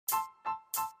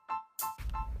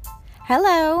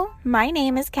Hello, my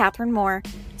name is Catherine Moore,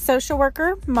 social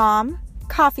worker, mom,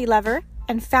 coffee lover,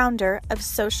 and founder of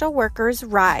Social Workers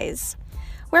Rise,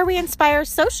 where we inspire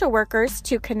social workers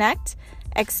to connect,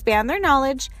 expand their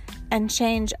knowledge, and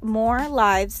change more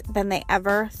lives than they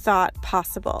ever thought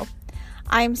possible.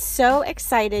 I'm so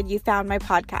excited you found my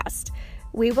podcast.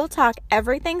 We will talk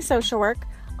everything social work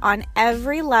on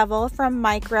every level from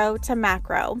micro to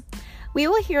macro. We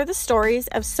will hear the stories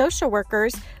of social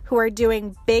workers who are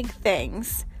doing big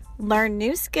things, learn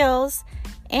new skills,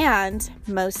 and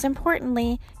most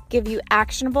importantly, give you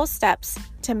actionable steps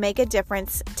to make a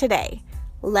difference today.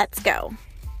 Let's go.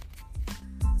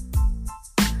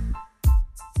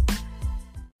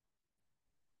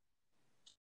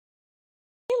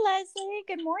 Hey, Leslie.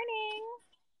 Good morning.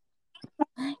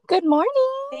 Good morning.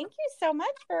 Thank you so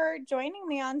much for joining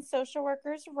me on Social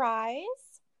Workers Rise.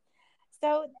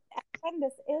 So, again,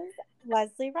 this is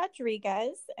Leslie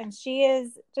Rodriguez, and she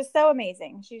is just so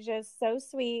amazing. She's just so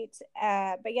sweet,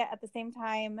 but yet at the same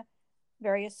time,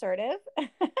 very assertive.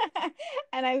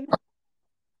 And I've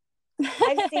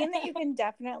seen that you can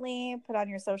definitely put on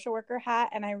your social worker hat,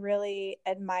 and I really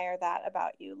admire that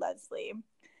about you, Leslie.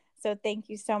 So thank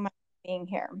you so much for being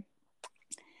here.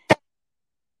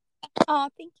 Oh,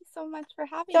 thank you so much for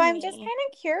having me. So I'm just kind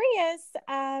of curious,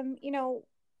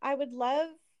 I would love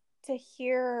to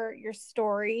hear your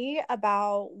story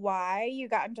about why you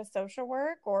got into social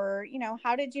work, or,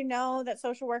 how did you know that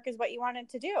social work is what you wanted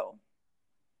to do?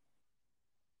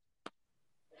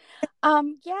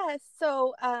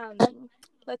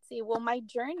 Let's see. Well, my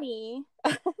journey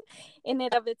in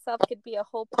and of itself could be a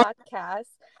whole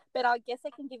podcast, but I guess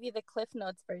I can give you the Cliff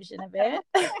Notes version of it.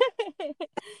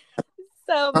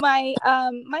 So my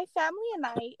family and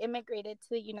I immigrated to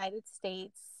the United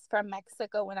States from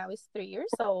Mexico when I was 3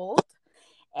 years old,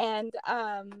 and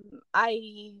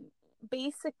I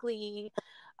basically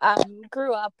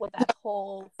grew up with that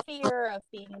whole fear of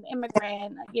being an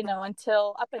immigrant,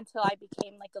 until I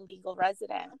became like a legal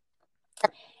resident.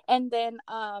 And then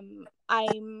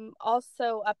I'm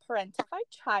also a parentified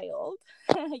child,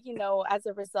 as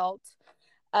a result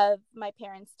of my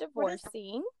parents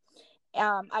divorcing.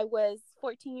 I was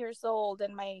 14 years old,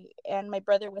 and my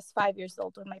brother was 5 years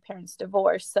old when my parents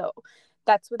divorced. So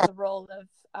that's when the role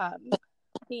of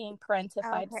being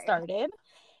parentified started.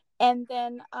 And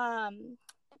then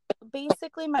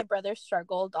basically my brother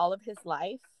struggled all of his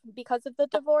life because of the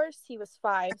divorce. He was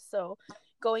 5, so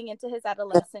going into his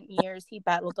adolescent years, he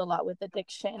battled a lot with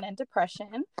addiction and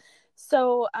depression.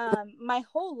 So my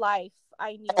whole life,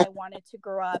 I knew I wanted to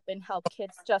grow up and help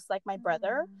kids just like my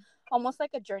brother, almost like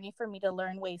a journey for me to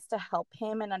learn ways to help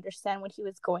him and understand what he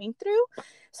was going through.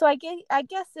 So I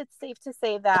guess it's safe to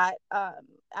say that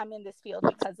I'm in this field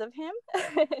because of him.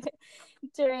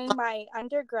 During my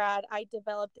undergrad, I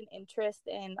developed an interest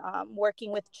in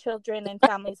working with children and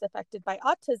families affected by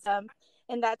autism.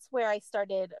 And that's where I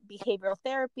started behavioral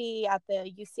therapy at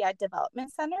the UCI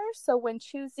Development Center. So when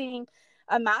choosing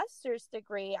a master's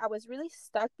degree, I was really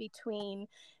stuck between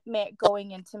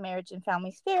going into marriage and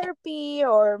family therapy,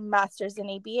 or master's in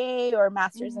ABA, or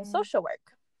master's in social work.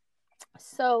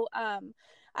 So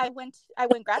I went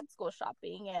grad school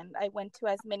shopping, and I went to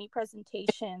as many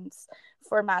presentations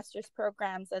for master's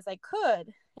programs as I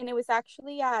could. And it was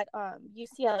actually at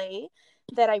UCLA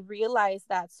that I realized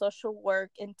that social work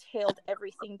entailed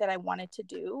everything that I wanted to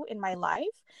do in my life.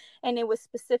 And it was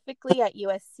specifically at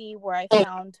USC where I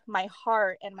found my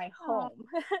heart and my home.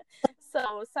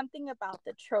 So something about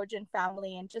the Trojan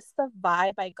family and just the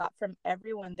vibe I got from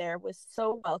everyone there was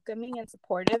so welcoming and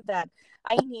supportive that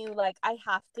I knew like I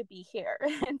have to be here.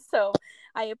 And so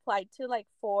I applied to like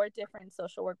 4 different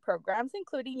social work programs,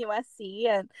 including USC,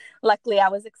 and luckily I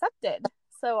was accepted.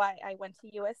 So I went to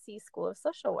USC School of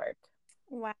Social Work.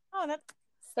 Wow, that's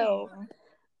so.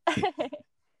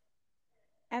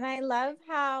 And I love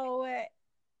how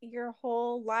your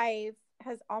whole life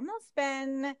has almost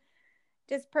been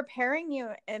just preparing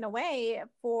you in a way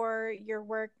for your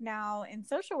work now in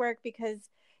social work, because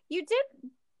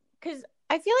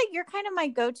I feel like you're kind of my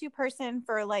go-to person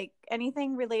for like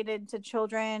anything related to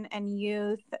children and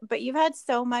youth, but you've had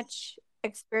so much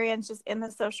experience just in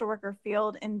the social worker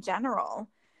field in general.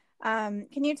 Can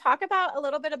you talk about a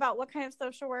little bit about what kind of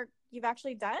social work you've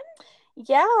actually done?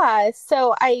 Yeah,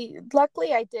 so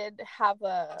luckily I did have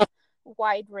a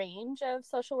wide range of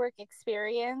social work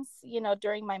experience,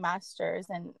 during my master's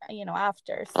and,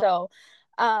 after. So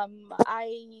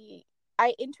I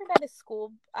interned at a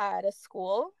school,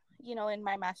 in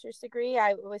my master's degree.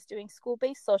 I was doing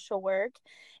school-based social work,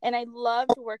 and I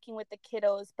loved working with the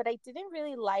kiddos, but I didn't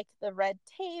really like the red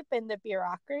tape and the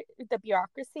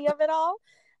bureaucracy of it all.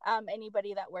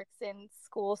 Anybody that works in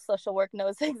school social work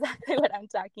knows exactly what I'm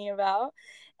talking about.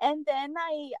 And then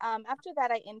after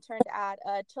that, I interned at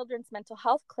a children's mental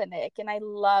health clinic, and I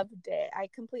loved it. I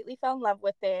completely fell in love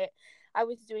with it. I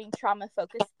was doing trauma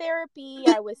focused therapy.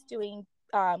 I was doing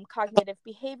cognitive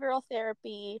behavioral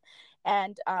therapy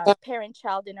and parent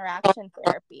child interaction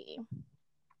therapy.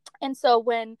 And so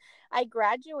when I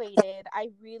graduated, I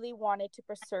really wanted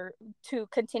to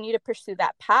continue to pursue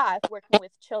that path, working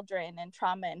with children and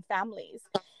trauma and families.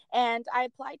 And I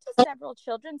applied to several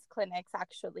children's clinics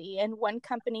actually. And one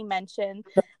company mentioned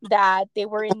that they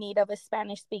were in need of a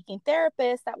Spanish speaking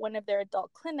therapist at one of their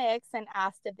adult clinics and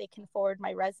asked if they can forward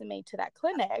my resume to that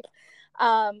clinic.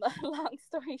 Long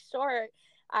story short,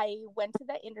 I went to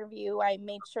the interview. I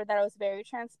made sure that I was very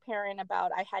transparent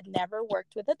about I had never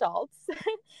worked with adults.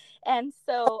 And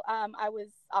so I was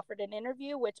offered an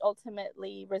interview, which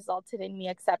ultimately resulted in me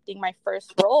accepting my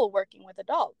first role working with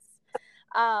adults.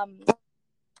 Um,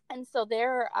 and so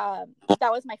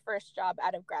that was my first job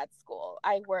out of grad school.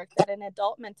 I worked at an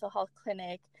adult mental health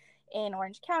clinic in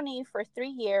Orange County for 3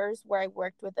 years, where I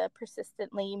worked with a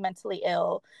persistently mentally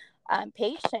ill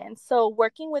patient. So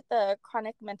working with the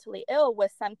chronic mentally ill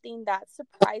was something that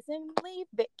surprisingly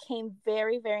became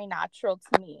very, very natural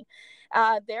to me.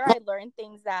 There I learned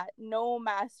things that no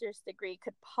master's degree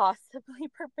could possibly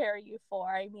prepare you for.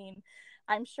 I mean,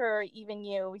 I'm sure even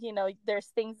there's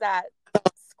things that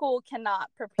school cannot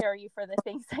prepare you for the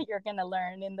things that you're going to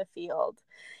learn in the field.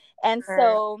 And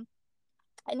so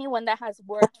anyone that has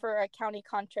worked for a county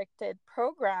contracted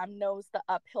program knows the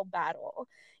uphill battle,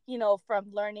 from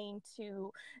learning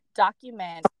to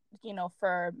document,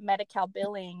 for Medi-Cal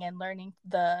billing and learning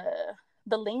the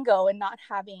lingo and not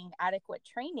having adequate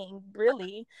training,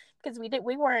 really, because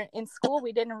we weren't in school.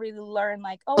 We didn't really learn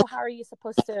like, oh, how are you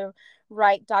supposed to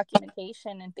write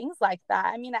documentation and things like that.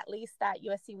 I mean, at least at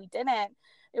USC we didn't.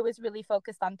 It was really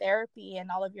focused on therapy and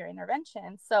all of your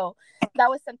interventions. So that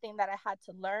was something that I had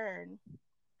to learn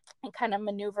and kind of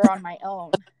maneuver on my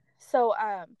own. So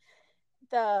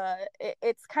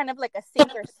it's kind of like a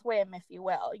sink or swim, if you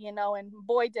will, and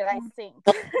boy did I sink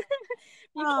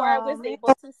before I was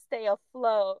able to stay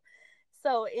afloat.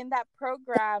 So in that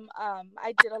program,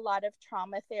 I did a lot of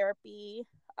trauma therapy,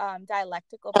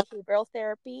 dialectical behavioral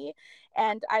therapy,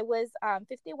 and I was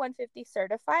 5150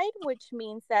 certified, which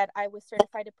means that I was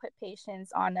certified to put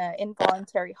patients on an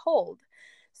involuntary hold.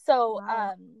 So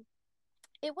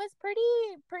it was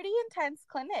pretty intense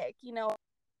clinic,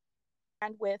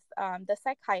 and with the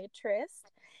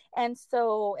psychiatrist. And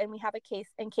we have a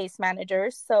case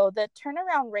manager. So the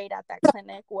turnaround rate at that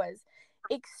clinic was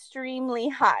extremely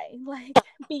high, like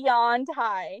beyond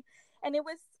high. And it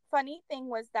was funny thing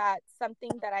was that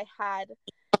something that I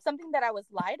was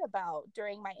lied about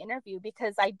during my interview,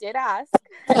 because I did ask,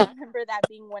 I remember that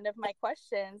being one of my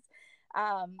questions.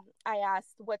 I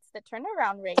asked, what's the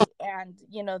turnaround rate? And,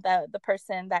 the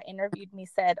person that interviewed me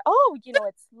said, oh,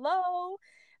 it's low.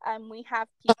 We have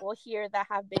people here that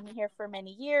have been here for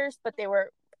many years, but they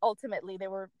were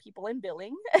people in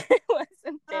billing. It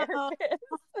wasn't therapists.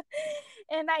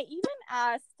 And I even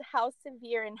asked how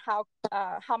severe and how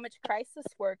much crisis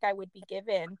work I would be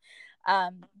given,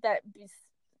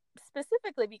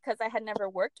 specifically because I had never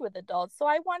worked with adults. So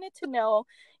I wanted to know,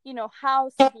 how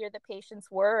severe the patients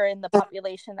were in the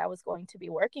population that I was going to be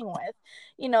working with.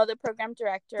 The program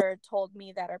director told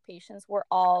me that our patients were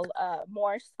all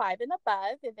Morse 5 and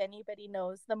above, if anybody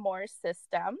knows the Morse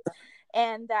system,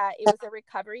 and that it was a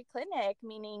recovery clinic,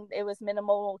 meaning it was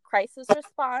minimal crisis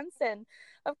response. And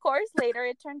of course, later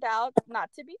it turned out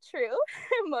not to be true.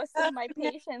 Most of my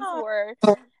patients were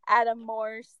at a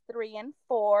Morse 3 and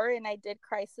 4, and I did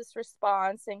crisis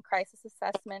response and crisis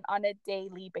assessment on a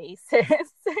daily basis.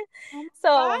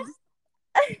 So,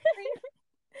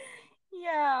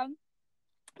 yeah,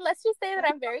 let's just say that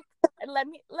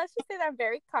let's just say that I'm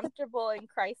very comfortable in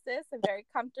crisis and very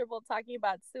comfortable talking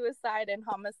about suicide and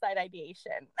homicide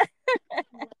ideation.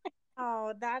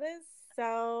 Oh, that is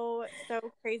so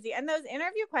crazy. And those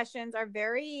interview questions are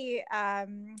very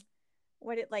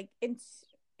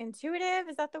intuitive,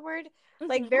 is that the word?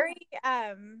 Like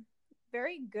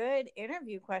very good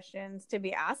interview questions to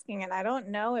be asking, and I don't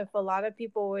know if a lot of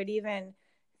people would even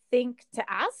think to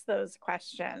ask those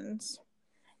questions.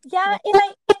 Yeah,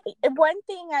 and one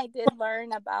thing I did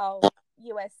learn about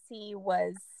USC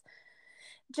was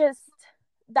just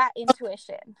that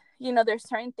intuition. There's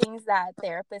certain things that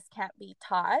therapists can't be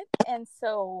taught. And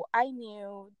so I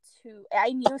knew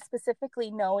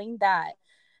specifically, knowing that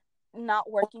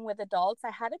not working with adults,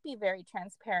 I had to be very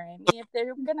transparent. If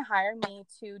they're going to hire me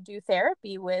to do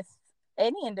therapy with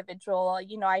any individual,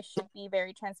 I should be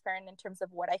very transparent in terms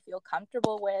of what I feel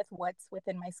comfortable with, what's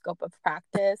within my scope of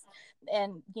practice,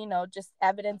 and, just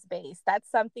evidence based. That's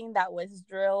something that was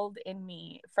drilled in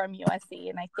me from USC,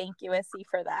 and I thank USC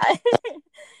for that.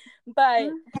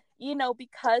 But,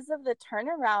 because of the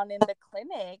turnaround in the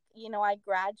clinic, I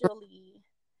gradually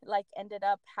ended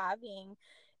up having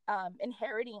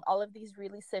inheriting all of these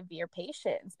really severe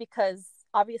patients, because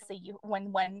obviously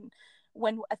when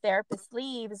a therapist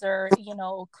leaves, or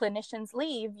clinicians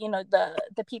leave,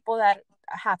 the people that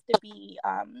have to be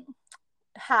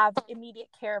have immediate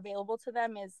care available to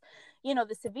them is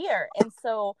the severe. And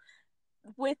so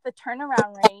with the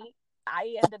turnaround rate,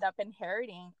 I ended up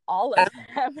inheriting all of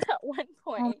them at one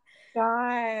point.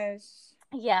 Gosh.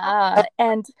 Yeah.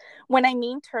 And when I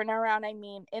mean turnaround, I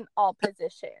mean in all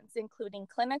positions, including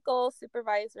clinical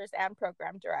supervisors and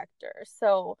program directors.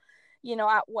 So,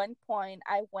 at one point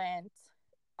I went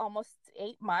almost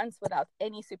 8 months without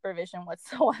any supervision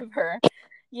whatsoever.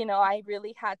 I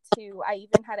really I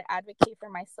even had to advocate for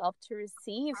myself to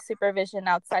receive supervision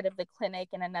outside of the clinic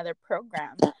in another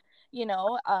program, you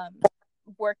know, um,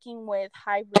 working with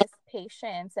high risk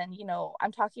patients. And,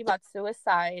 I'm talking about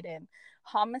suicide and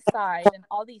homicide and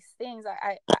all these things.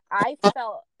 I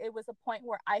felt it was a point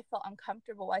where I felt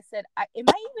uncomfortable. I said, am I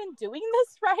even doing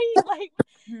this right?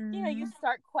 You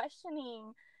start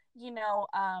questioning, you know,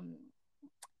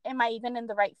 am I even in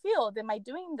the right field? Am I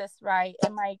doing this right?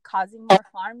 Am I causing more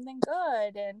harm than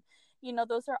good? And,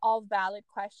 those are all valid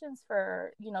questions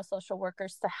for, social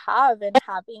workers to have. And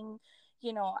having,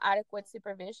 adequate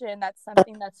supervision, that's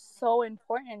something that's so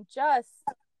important, just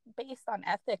based on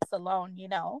ethics alone.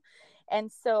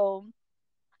 And so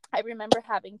I remember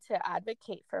having to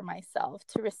advocate for myself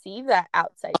to receive that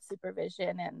outside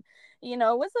supervision. And, it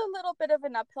was a little bit of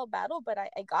an uphill battle, but I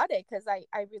got it, because I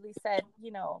really said,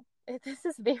 this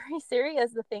is very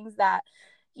serious, the things that,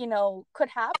 could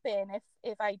happen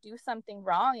if I do something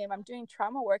wrong, if I'm doing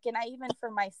trauma work. And I even for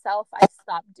myself, I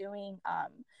stopped doing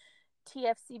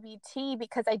TFCBT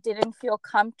because I didn't feel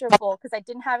comfortable, because I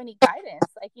didn't have any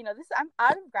guidance. I'm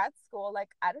out of grad school.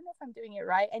 I don't know if I'm doing it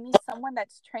right. I need someone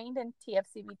that's trained in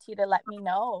TFCBT to let me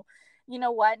know,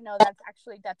 what? No, that's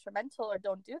actually detrimental, or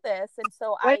don't do this. And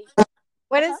so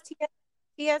what is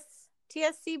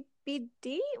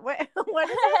TSCBD? What is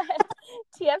it?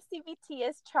 TFCBT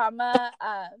is trauma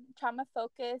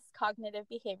focused cognitive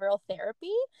behavioral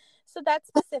therapy. So that's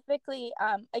specifically,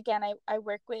 again, I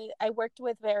worked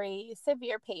with very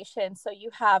severe patients. So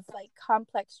you have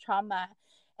complex trauma.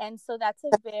 And so that's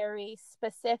a very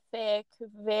specific,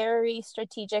 very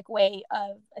strategic way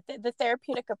of the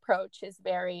therapeutic approach is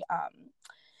very,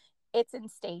 it's in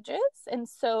stages. And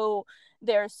so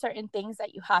there are certain things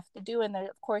that you have to do. And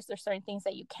of course, there's certain things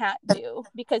that you can't do,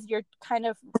 because you're kind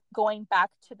of going back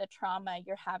to the trauma.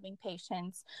 You're having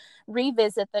patients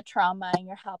revisit the trauma, and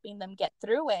you're helping them get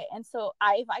through it. And so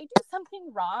if I do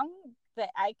something wrong, that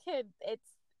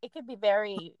it could be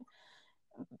very,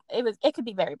 it could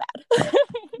be very bad.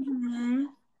 Mm-hmm.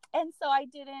 And so I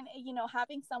didn't,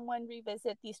 having someone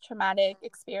revisit these traumatic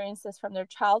experiences from their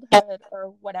childhood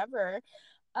or whatever,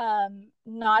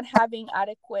 not having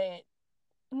adequate,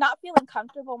 not feeling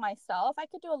comfortable myself, I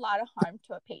could do a lot of harm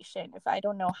to a patient if I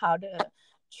don't know how to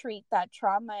treat that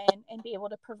trauma, and be able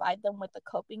to provide them with the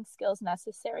coping skills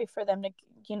necessary for them to,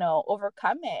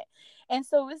 overcome it. And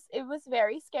so it was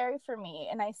very scary for me.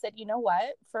 And I said, you know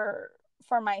what, for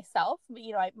myself,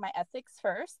 my ethics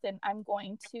first, and I'm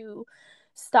going to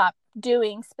stop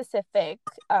doing specific,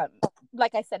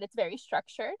 like I said, it's very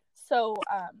structured. So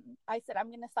I said, I'm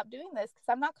going to stop doing this because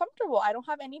I'm not comfortable. I don't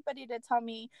have anybody to tell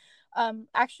me,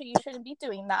 actually, you shouldn't be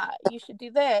doing that. You should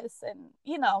do this.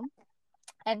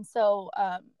 And so,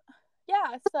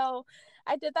 yeah, so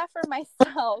I did that for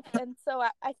myself. And so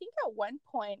I think at one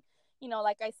point,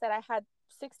 like I said, I had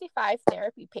 65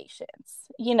 therapy patients,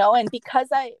 and because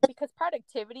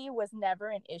productivity was never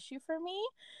an issue for me,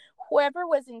 whoever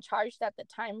was in charge at the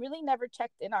time really never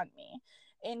checked in on me.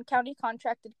 In county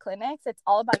contracted clinics, it's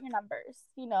all about your numbers.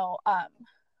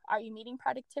 Are you meeting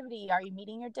productivity? Are you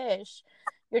meeting your dish,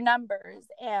 your numbers?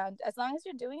 And as long as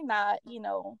you're doing that,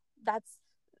 that's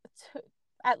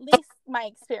at least my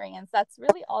experience, that's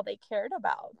really all they cared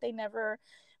about. They never,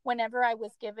 whenever I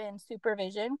was given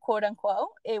supervision, quote unquote,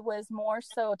 it was more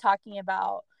so talking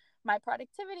about my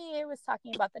productivity. It was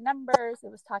talking about the numbers.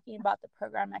 It was talking about the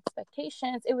program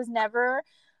expectations. It was never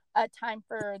a time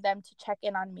for them to check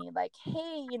in on me, like,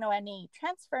 hey, any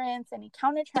transference, any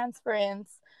counter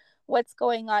transference, what's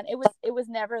going on. It was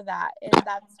never that. And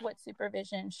that's what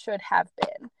supervision should have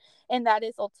been. And that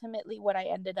is ultimately what I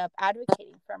ended up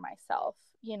advocating for myself,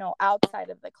 outside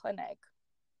of the clinic.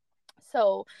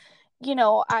 So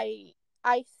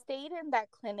I stayed in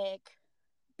that clinic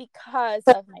because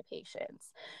of my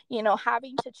patients.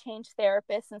 Having to change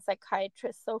therapists and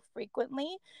psychiatrists so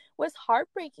frequently was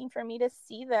heartbreaking for me to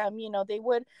see them. They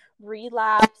would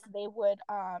relapse, they would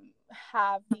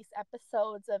have these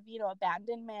episodes of,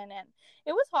 abandonment, and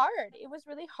it was hard. It was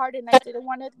really hard, and I didn't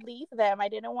want to leave them. I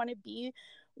didn't want to be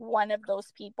one of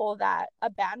those people that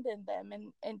abandoned them,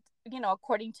 and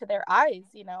according to their eyes,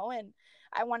 and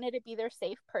I wanted to be their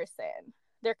safe person,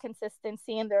 their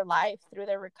consistency in their life through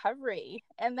their recovery.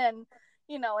 And then,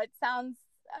 it sounds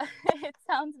it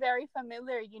sounds very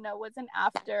familiar. It wasn't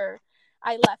after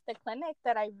I left the clinic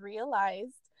that I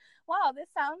realized, wow, this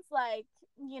sounds like,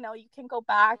 you can go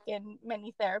back, and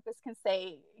many therapists can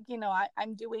say,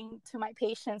 I'm doing to my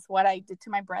patients what I did to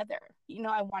my brother.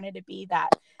 I wanted to be that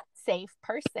safe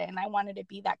person. I wanted to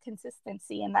be that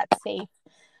consistency and that safe,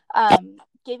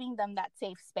 giving them that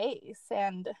safe space.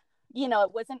 And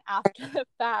it wasn't after the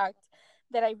fact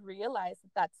that I realized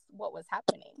that that's what was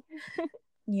happening.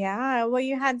 Yeah, well,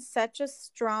 you had such a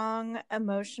strong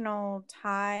emotional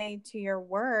tie to your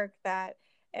work that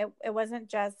it wasn't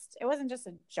just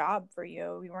a job for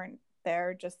you. You weren't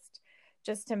there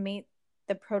just to meet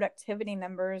the productivity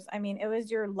numbers. I mean, it was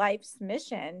your life's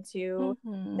mission to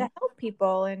Mm-hmm. help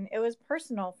people, and it was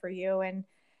personal for you, and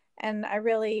I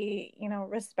really,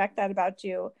 respect that about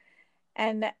you.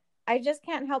 And I just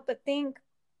can't help but think,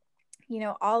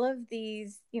 all of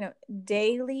these,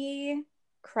 daily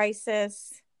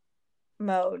crisis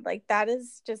mode, like that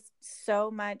is just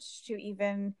so much to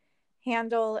even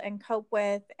handle and cope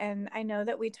with. And I know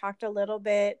that we talked a little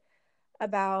bit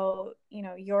about,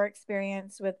 your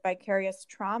experience with vicarious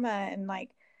trauma, and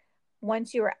like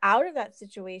once you were out of that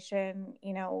situation,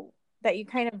 that you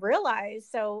kind of realized.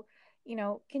 So,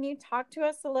 can you talk to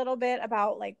us a little bit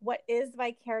about like what is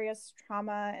vicarious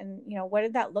trauma, and, what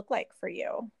did that look like for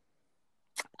you?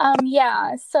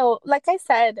 Yeah, so like I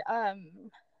said,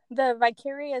 the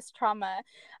vicarious trauma,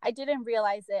 I didn't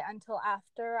realize it until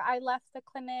after I left the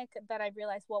clinic that I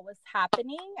realized what was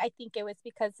happening. I think it was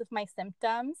because of my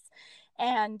symptoms,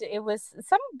 and it was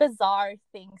some bizarre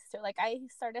things too. Like I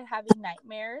started having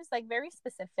nightmares, like very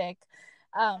specific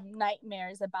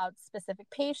nightmares about specific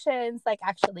patients, like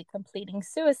actually completing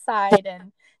suicide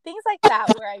and things like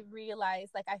that, where I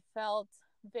realized like I felt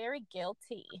very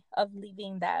guilty of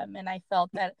leaving them, and I felt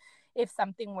that if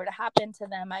something were to happen to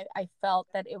them, I felt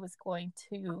that it was going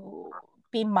to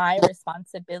be my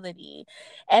responsibility.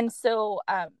 And so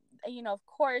of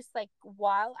course, like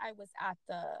while I was at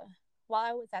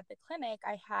the clinic,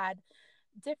 I had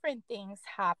different things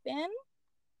happen,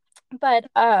 but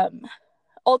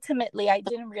ultimately I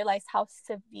didn't realize how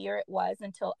severe it was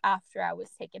until after I was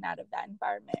taken out of that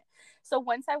environment. So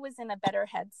once I was in a better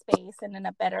headspace and in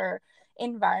a better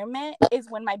environment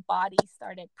is when my body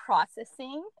started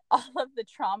processing all of the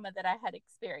trauma that I had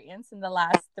experienced in the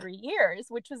last 3 years,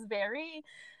 which was very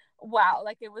wow.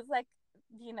 Like it was like,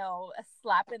 a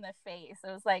slap in the face.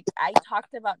 It was like I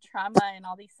talked about trauma and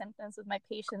all these symptoms with my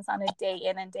patients on a day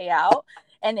in and day out,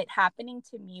 and it happening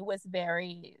to me was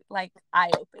very like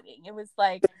eye opening. It was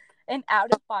like an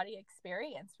out of body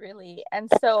experience, really. And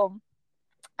so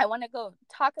I want to go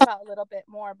talk about a little bit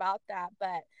more about that.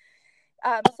 But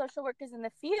social workers in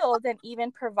the field and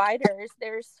even providers,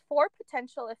 there's four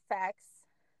potential effects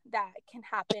that can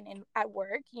happen at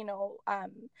work.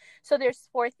 So there's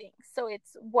four things. So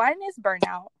it's one is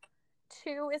burnout,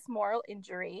 two is moral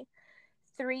injury,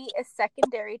 three is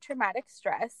secondary traumatic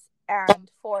stress,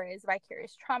 and four is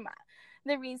vicarious trauma.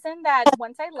 The reason that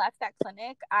once I left that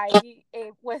clinic,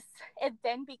 it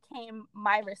then became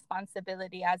my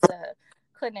responsibility as a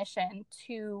clinician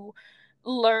to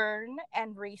learn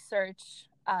and research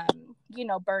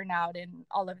burnout and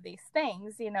all of these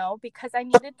things, because I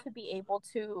needed to be able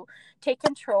to take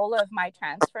control of my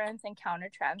transference and counter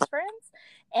transference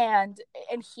and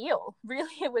heal.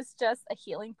 Really, it was just a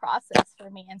healing process for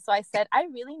me. And so I said, I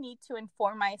really need to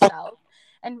inform myself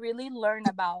and really learn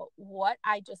about what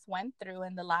I just went through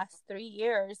in the last 3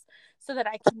 years so that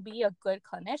I can be a good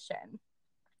clinician.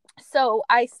 So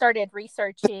I started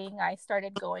researching. I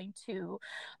started going to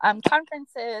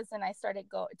conferences, and I started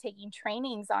taking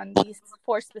trainings on these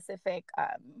four specific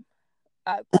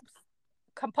uh,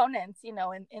 components,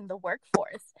 in the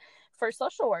workforce for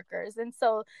social workers. And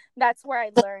so that's where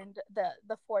I learned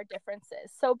the four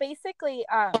differences. So basically,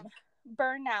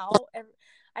 burnout.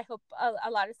 I hope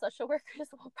a lot of social workers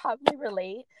will probably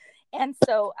relate. And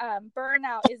so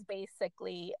burnout is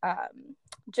basically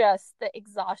just the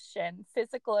exhaustion,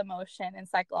 physical emotion, and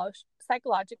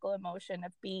psychological emotion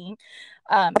of being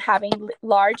having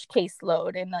large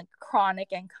caseload and like chronic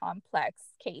and complex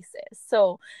cases.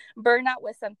 So burnout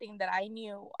was something that I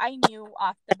knew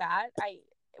off the bat.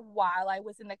 While I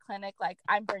was in the clinic, like,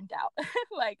 I'm burned out.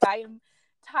 Like, I am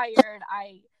tired.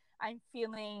 I'm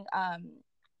feeling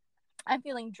I'm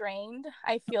feeling drained.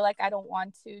 I feel like I don't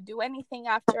want to do anything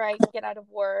after I get out of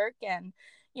work. And,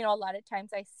 a lot of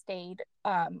times I stayed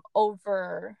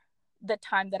over the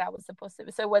time that I was supposed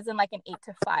to. So it wasn't like an 8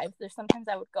 to 5. There's sometimes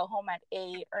I would go home at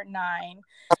 8 or 9.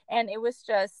 And it was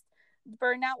just,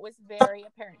 burnout was very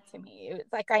apparent to me. It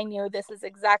was like I knew this is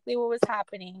exactly what was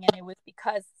happening. And it was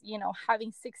because,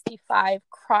 having 65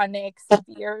 chronic,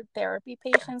 severe therapy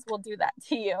patients will do that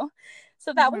to you.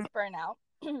 So that was burnout.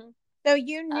 So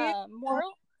you knew,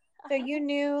 Moral. so you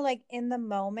knew like in the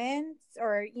moment,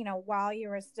 or, while you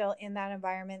were still in that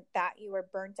environment, that you were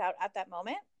burnt out at that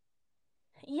moment?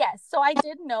 Yes. So I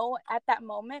did know at that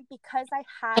moment because I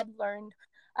had learned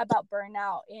about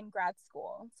burnout in grad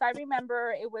school. So I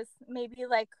remember it was maybe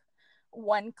like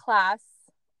one class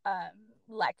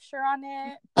lecture on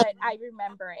it, but I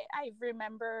remember it. I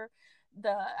remember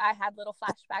I had little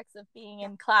flashbacks of being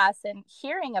in class and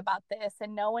hearing about this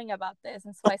and knowing about this.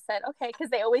 And so I said, okay, because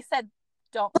they always said,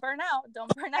 don't burn out,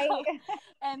 don't burn out.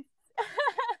 And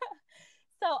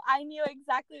so I knew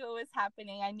exactly what was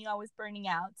happening. I knew I was burning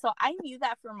out. So I knew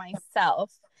that for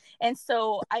myself. And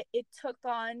so I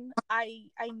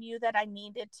knew that I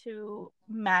needed to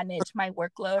manage my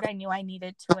workload. I knew I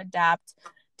needed to adapt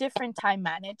different time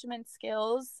management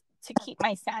skills to keep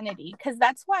my sanity, because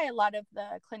that's why a lot of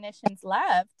the clinicians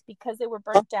left, because they were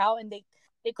burnt out and they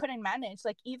couldn't manage.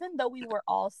 Like, even though we were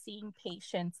all seeing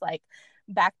patients like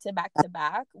back to back to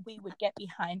back, we would get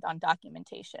behind on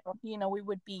documentation. We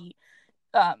would be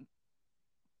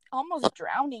almost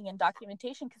drowning in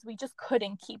documentation because we just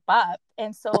couldn't keep up.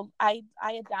 And so I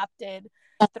adapted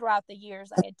throughout the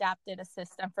years. I adapted a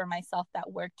system for myself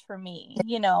that worked for me,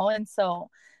 and so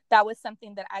that was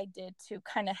something that I did to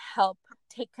kind of help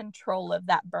take control of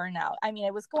that burnout. I mean,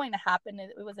 it was going to happen.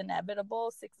 It was inevitable.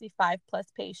 65 plus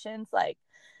patients, like,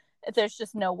 there's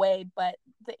just no way, but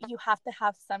you have to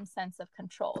have some sense of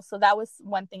control. So that was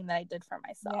one thing that I did for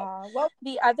myself. Yeah. Well,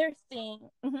 the other thing,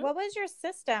 what was your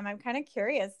system? I'm kind of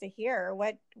curious to hear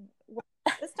what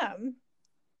system.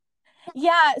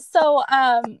 Yeah, so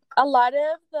a lot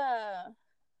of the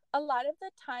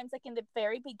times, like in the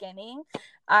very beginning,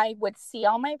 I would see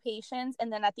all my patients,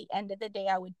 and then at the end of the day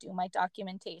I would do my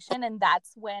documentation, and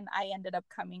that's when I ended up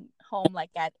coming home like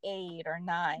at 8 or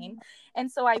 9.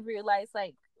 And so I realized,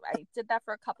 like, I did that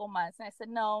for a couple months, and I said,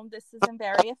 no, this isn't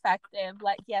very effective.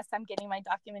 Like, yes, I'm getting my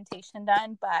documentation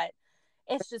done, but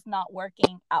it's just not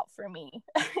working out for me,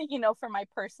 for my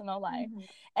personal life.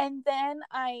 And then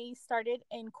I started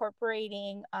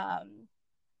incorporating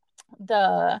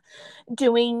the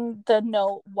doing the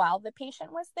note while the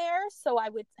patient was there. So I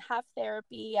would have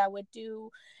therapy, I would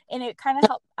do, and it kind of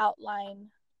helped outline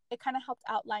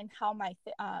how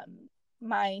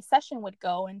my session would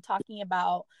go, and talking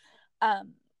about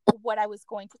um what I was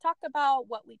going to talk about,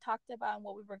 what we talked about, and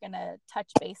what we were going to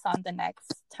touch base on the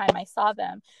next time I saw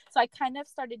them. So I kind of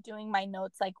started doing my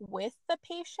notes like with the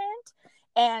patient,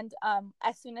 and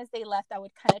as soon as they left, I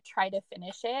would kind of try to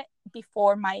finish it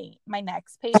before my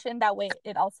next patient. That way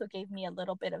it also gave me a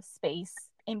little bit of space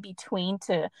in between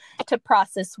to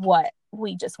process what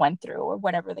we just went through, or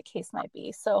whatever the case might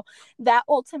be. So that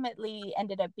ultimately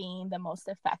ended up being the most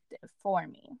effective for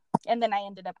me. And then I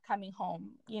ended up coming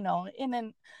home, in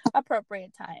an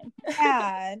appropriate time.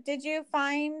 Yeah. Did you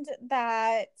find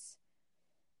that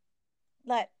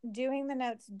doing the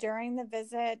notes during the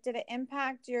visit, did it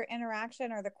impact your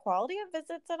interaction or the quality of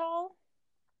visits at all?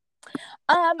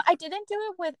 I didn't do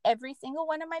it with every single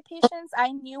one of my patients.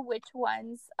 I knew which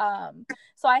ones.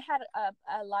 So I had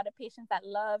a lot of patients that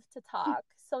love to talk.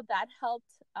 So that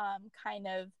helped kind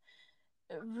of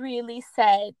really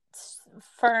set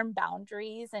firm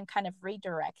boundaries and kind of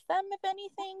redirect them, if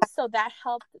anything. So that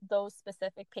helped those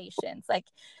specific patients. Like,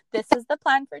 this is the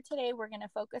plan for today. We're going to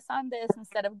focus on this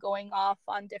instead of going off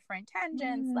on different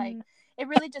tangents. Like, it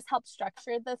really just helped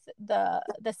structure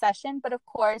the session. But of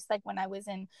course, like, when I was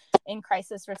in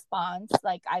crisis response,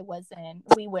 like, I wouldn't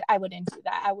do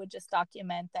that. I would just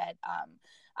document that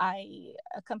I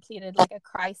completed like a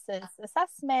crisis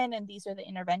assessment, and these are the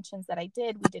interventions that I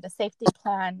did. We did a safety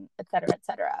plan, et cetera, et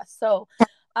cetera. So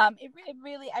I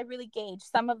really gauged.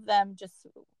 Some of them just,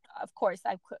 of course,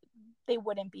 they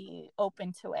wouldn't be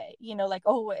open to it. Like,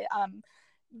 oh,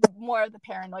 more of the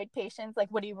paranoid patients, like,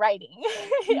 what are you writing?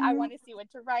 I want to see what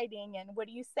you're writing and what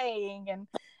are you saying, and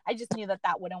I just knew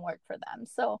that wouldn't work for them.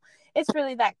 So it's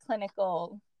really that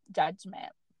clinical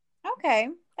judgment. Okay,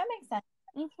 that makes sense.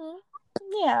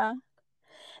 Yeah.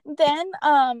 Then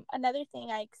another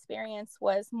thing I experienced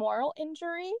was moral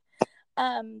injury.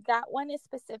 That one is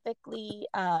specifically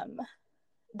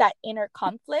that inner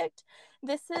conflict.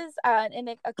 This is a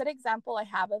good example I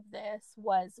have of this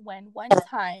was when one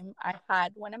time I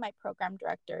had one of my program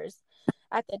directors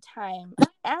at the time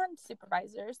and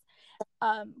supervisors,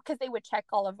 because they would check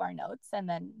all of our notes and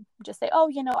then just say,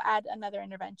 oh, add another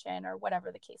intervention or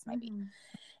whatever the case might be.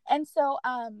 And so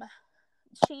I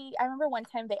remember one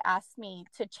time they asked me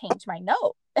to change my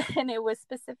note, and it was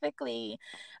specifically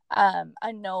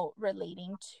a note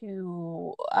relating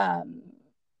to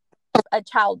a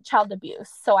child abuse.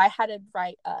 So I had to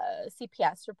write a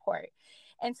CPS report.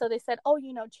 And so they said, oh,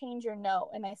 change your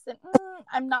note. And I said,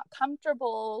 I'm not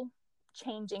comfortable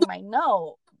changing my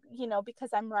note, because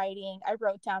I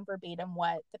wrote down verbatim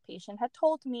what the patient had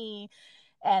told me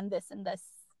and this and this.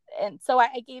 And so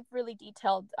I gave really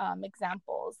detailed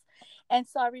examples. And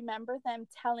so I remember them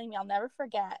telling me, I'll never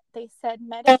forget, they said,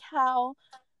 Medi-Cal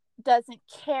doesn't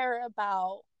care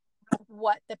about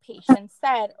what the patient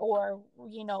said or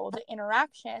the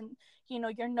interaction.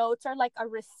 Your notes are like a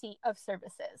receipt of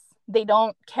services. They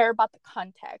don't care about the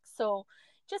context. So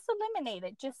just eliminate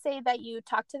it. Just say that you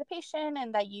talked to the patient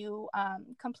and that you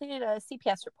completed a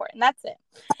CPS report, and that's it.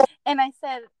 And I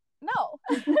said, no.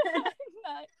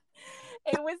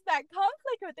 It was that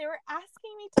conflict where they were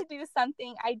asking me to do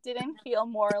something I didn't feel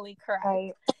morally correct.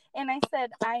 Right. And I said,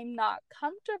 I'm not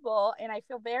comfortable, and I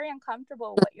feel very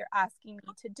uncomfortable what you're asking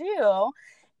me to do,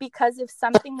 because if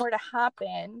something were to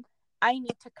happen, I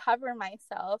need to cover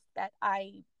myself that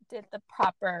I did the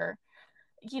proper,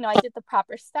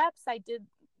 steps. I did,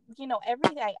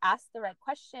 everything. I asked the right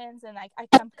questions, and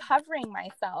I'm covering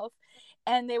myself.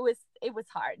 And it was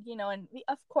hard, and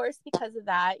of course, because of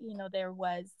that, there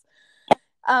was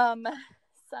some,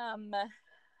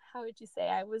 how would you say,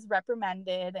 I was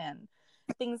reprimanded and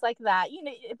things like that.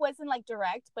 It wasn't like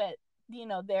direct, but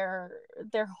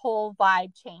their whole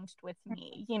vibe changed with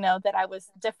me, that I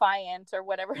was defiant or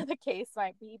whatever the case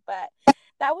might be. But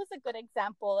that was a good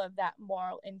example of that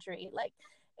moral injury. Like,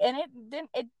 and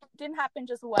it didn't happen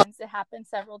just once. It happened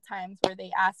several times where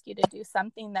they ask you to do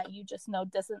something that you just know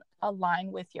doesn't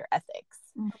align with your ethics.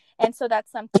 And so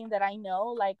that's something that I know,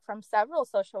 like, from several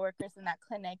social workers in that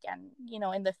clinic and,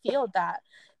 in the field, that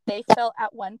they felt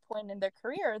at one point in their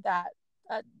career that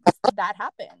that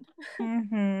happened.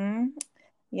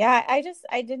 Yeah,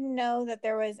 I didn't know that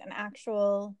there was an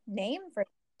actual name for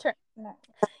it.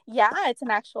 Yeah, it's an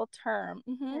actual term.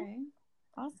 Okay.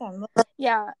 Awesome.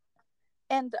 Yeah.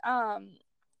 And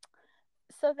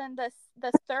so then the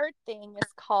third thing is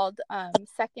called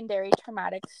secondary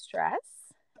traumatic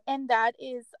stress, and that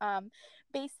is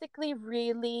basically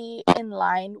really in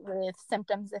line with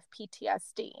symptoms of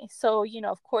PTSD. So,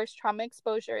 of course, trauma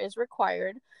exposure is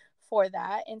required for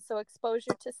that. And so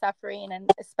exposure to suffering, and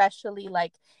especially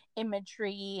like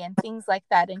imagery and things like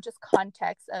that, and just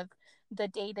context of the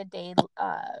day-to-day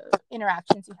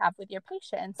interactions you have with your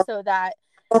patients, so that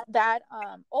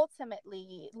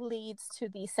ultimately leads to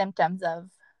these symptoms of,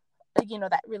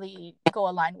 that really go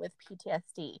along with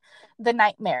PTSD, the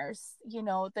nightmares,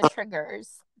 the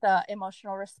triggers, the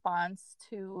emotional response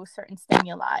to certain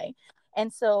stimuli.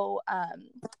 And so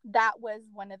that was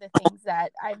one of the things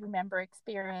that I remember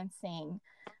experiencing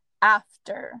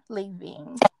after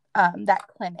leaving that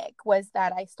clinic, was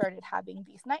that I started having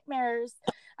these nightmares.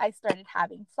 I started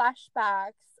having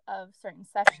flashbacks of certain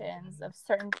sessions, of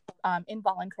certain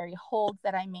involuntary holds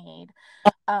that I made,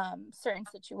 certain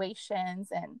situations,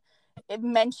 and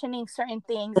mentioning certain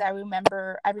things I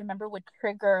remember would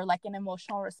trigger like an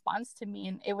emotional response to me.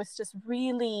 And it was just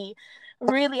really,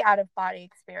 really out of body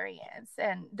experience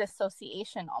and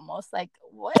dissociation, almost like,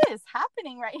 what is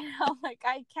happening right now? Like,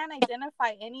 I can't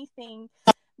identify anything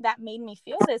that made me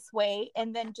feel this way.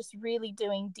 And then just really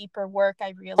doing deeper work,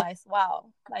 I realized,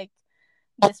 wow, like,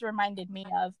 this reminded me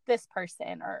of this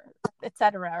person, or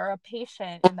etc., or a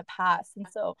patient in the past. And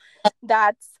so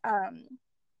that's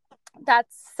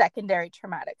secondary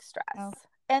traumatic stress. Oh.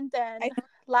 And then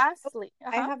lastly,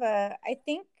 I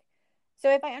think, so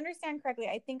if I understand correctly,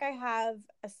 I think I have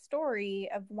a story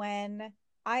of when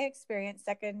I experienced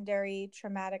secondary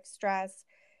traumatic stress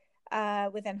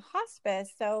within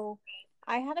hospice. So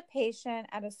I had a patient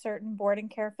at a certain board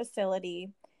and care facility,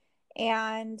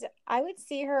 and I would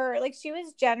see her, like, she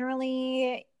was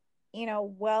generally,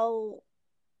 well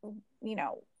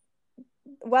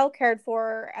cared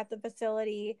for at the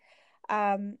facility.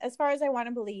 as far as I want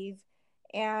to believe.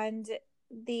 And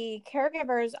the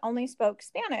caregivers only spoke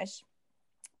Spanish.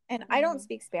 And I don't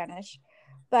speak Spanish,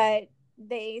 but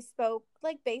they spoke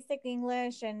like basic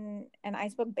English, and I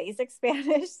spoke basic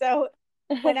Spanish. So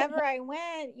whenever I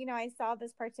went, I saw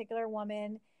this particular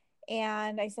woman,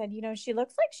 and I said, she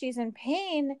looks like she's in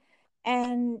pain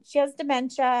and she has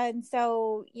dementia. And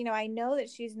so, I know that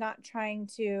she's not trying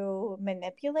to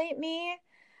manipulate me.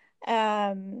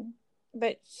 Um,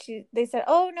 but they said,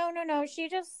 oh, no, no, no. She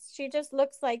just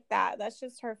looks like that. That's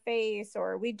just her face.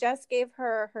 Or we just gave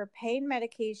her pain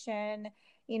medication.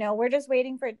 We're just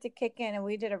waiting for it to kick in, and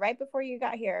we did it right before you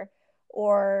got here.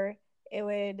 Or it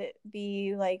would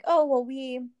be like, oh, well,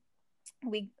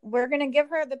 we're going to give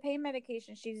her the pain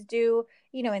medication. She's due,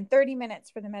 in 30 minutes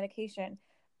for the medication.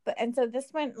 And so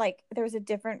this went like, there was a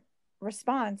different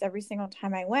response every single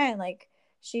time I went. Like,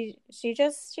 she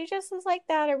just was like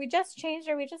that, or we just changed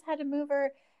her. We just had to move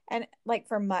her. And like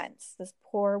for months, this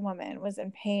poor woman was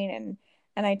in pain.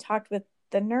 And I talked with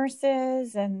the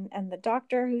nurses and the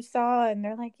doctor who saw, and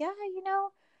they're like, yeah,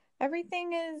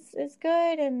 everything is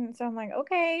good. And so I'm like,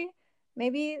 okay,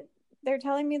 maybe they're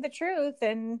telling me the truth.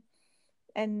 And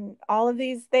all of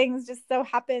these things just so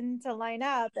happened to line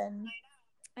up.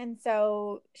 And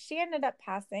so she ended up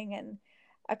passing. And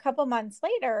a couple months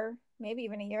later, maybe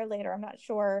even a year later, I'm not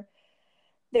sure,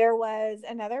 there was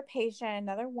another patient,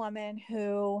 another woman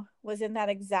who was in that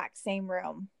exact same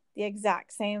room, the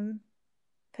exact same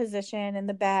position in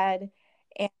the bed,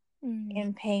 and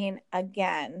in pain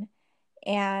again.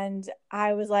 And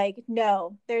I was like,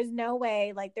 no, there's no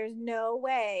way. Like, there's no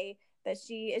way that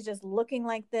she is just looking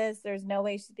like this. There's no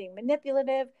way she's being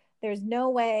manipulative. There's no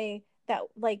way that,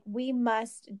 like, we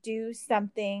must do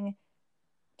something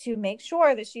to make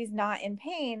sure that she's not in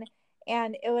pain.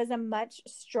 And it was a much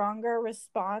stronger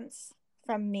response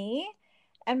from me.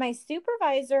 And my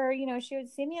supervisor, she would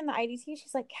see me in the IDT.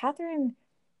 She's like, Catherine,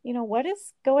 what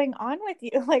is going on with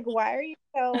you? Like, why are you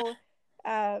so,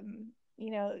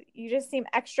 you just seem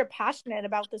extra passionate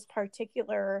about this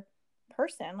particular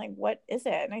person. Like, what is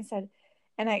it?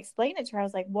 And I explained it to her. I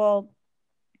was like, well,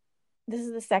 this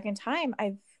is the second time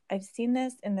I've seen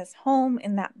this in this home,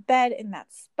 in that bed, in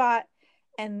that spot.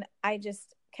 And I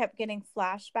just kept getting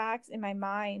flashbacks in my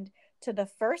mind to the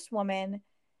first woman.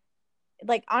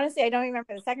 Like, honestly, I don't even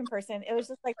remember the second person. It was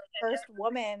just like the first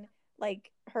woman,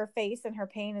 like her face and her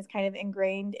pain is kind of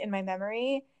ingrained in my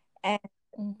memory. And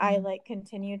I like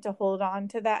continued to hold on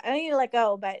to that. I don't need to let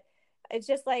go, but it's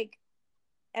just like,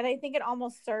 and I think it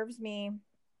almost serves me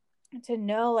to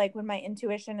know, like, when my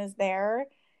intuition is there,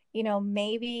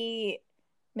 maybe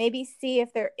see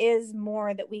if there is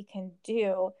more that we can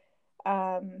do.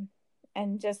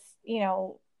 And just,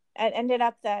 it ended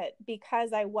up that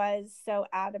because I was so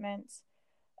adamant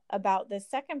about this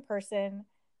second person,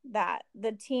 that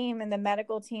the team and the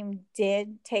medical team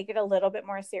did take it a little bit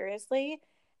more seriously.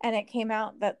 And it came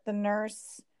out that the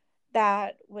nurse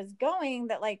that was going,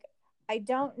 that, like, I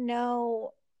don't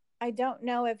know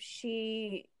if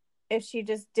she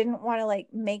just didn't want to, like,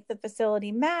 make the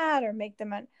facility mad or make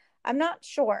them I'm not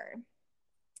sure.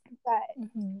 But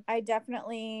I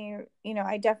definitely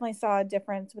saw a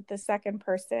difference with the second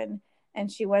person,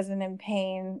 and she wasn't in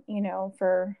pain,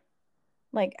 for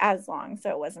like as long. So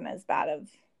it wasn't as bad of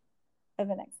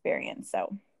an experience.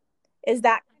 So is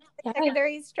that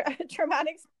secondary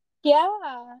traumatic? Yeah,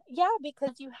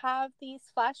 because you have these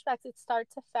flashbacks. It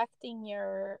starts affecting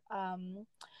your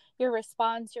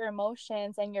response, your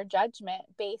emotions, and your judgment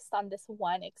based on this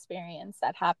one experience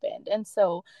that happened. And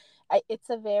so it's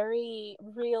a very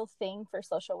real thing for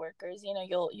social workers.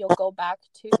 You'll go back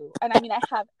to, and I mean, I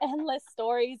have endless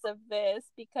stories of this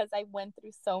because I went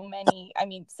through so many. I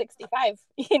mean, 65,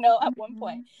 at one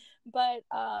point. But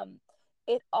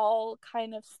it all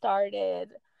kind of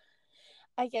started,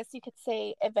 I guess you could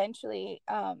say, eventually,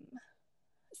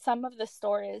 some of the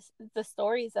stories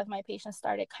of my patients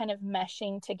started kind of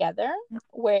meshing together,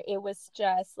 where it was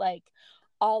just like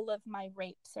all of my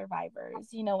rape survivors,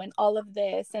 and all of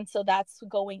this. And so that's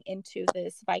going into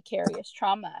this vicarious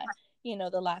trauma,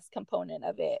 the last component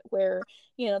of it, where,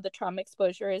 the trauma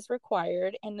exposure is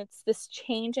required. And it's this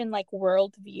change in, like,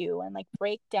 worldview and, like,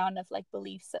 breakdown of, like,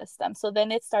 belief system. So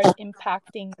then it starts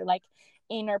impacting your, like,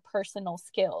 interpersonal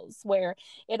skills, where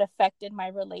it affected my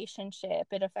relationship.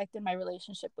 It affected my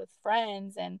relationship with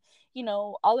friends, and,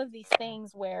 all of these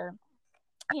things where,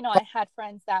 I had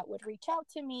friends that would reach out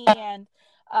to me and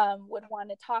would want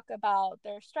to talk about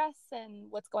their stress and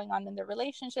what's going on in their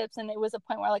relationships. And it was a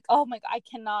point where, like, oh my God,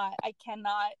 I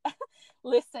cannot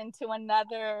listen to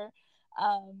another,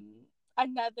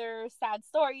 another sad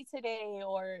story today,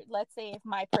 or let's say if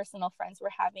my personal friends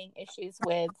were having issues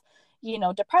with,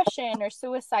 depression or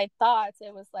suicide thoughts,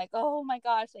 it was like, oh my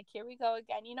gosh, like here we go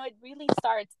again. It really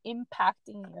starts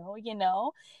impacting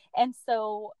you. And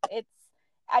so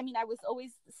I was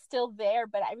always still there,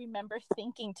 but I remember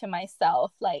thinking to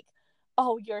myself, like,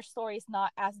 oh, your story is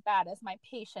not as bad as my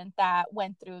patient that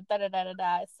went through da da da da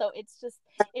da. So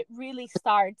it really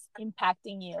starts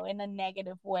impacting you in a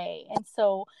negative way. And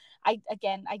so I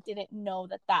didn't know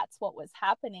that that's what was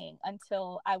happening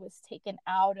until I was taken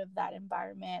out of that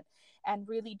environment and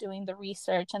really doing the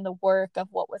research and the work of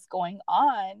what was going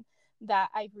on, that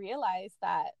I realized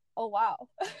that, oh wow,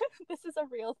 this is a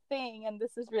real thing, and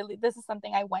this is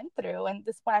something I went through, and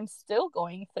this is what I'm still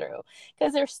going through,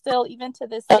 because there's still, even to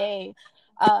this day,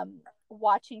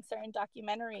 watching certain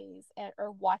documentaries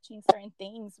or watching certain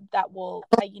things that will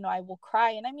I will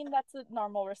cry. And I mean, that's a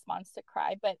normal response to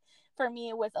cry, but for me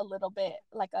it was a little bit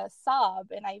like a sob.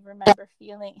 And I remember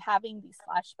having these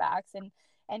flashbacks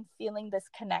and feeling this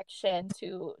connection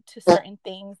to certain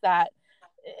things that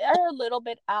are a little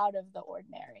bit out of the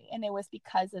ordinary. And it was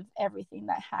because of everything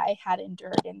that I had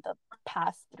endured in the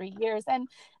past 3 years. And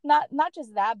not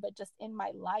just that, but just in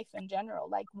my life in general,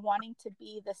 like wanting to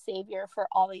be the savior for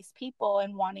all these people,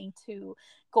 and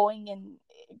going in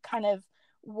kind of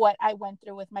what I went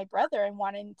through with my brother, and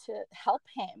wanting to help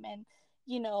him. And,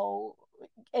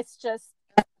 it's just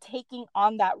taking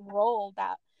on that role,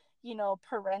 that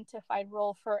parentified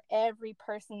role for every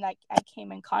person that I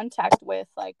came in contact with.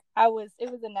 Like it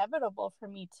was inevitable for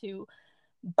me to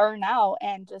burn out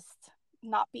and just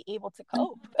not be able to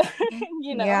cope.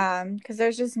 Yeah, because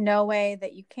there's just no way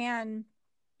that you can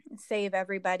save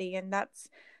everybody, and that's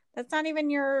not even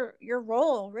your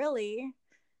role, really.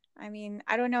 I mean,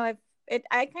 I don't know if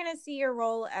I kind of see your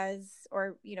role as,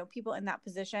 or people in that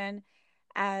position,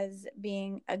 as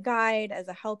being a guide, as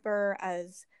a helper,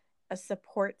 as a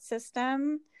support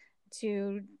system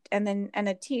and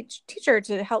a teacher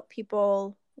to help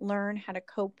people learn how to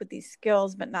cope with these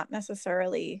skills, but not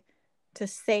necessarily to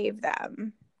save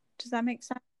them. Does that make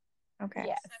sense? Okay.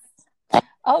 Yes.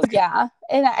 Oh yeah.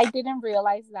 And I didn't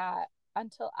realize that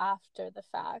until after the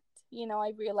fact.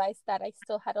 I realized that I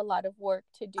still had a lot of work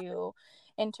to do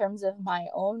in terms of my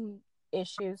own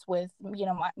issues with,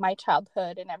 my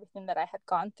childhood and everything that I had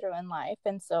gone through in life.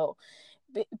 And so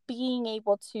being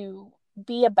able to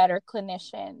be a better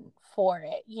clinician for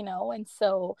it, and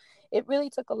so it really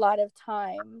took a lot of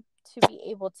time to be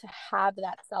able to have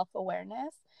that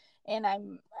self-awareness. And I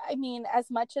mean,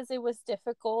 as much as it was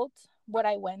difficult what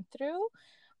I went through,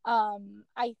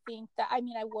 I think that, I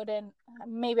mean, I would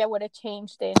have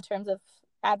changed it in terms of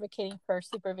advocating for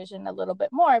supervision a little bit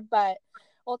more, but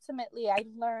ultimately I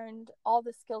learned all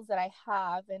the skills that I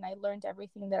have, and I learned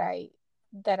everything that I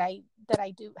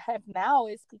do have now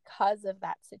is because of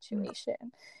that situation.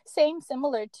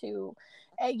 Similar to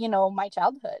my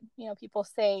childhood. People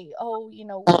say, oh,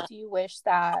 do you wish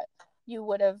that you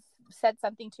would have said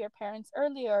something to your parents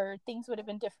earlier, or things would have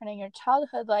been different in your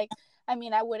childhood? Like, I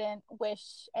mean, I wouldn't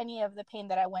wish any of the pain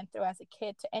that I went through as a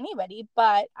kid to anybody,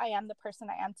 but I am the person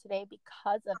I am today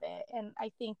because of it. And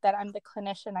I think that I'm the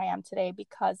clinician I am today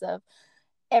because of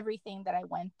everything that I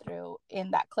went through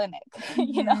in that clinic.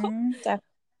 Definitely.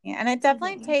 And it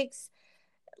definitely takes,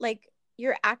 like,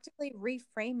 you're actively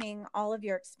reframing all of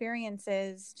your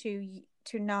experiences to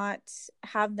not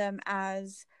have them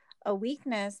as a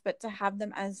weakness, but to have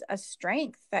them as a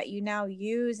strength that you now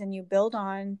use and you build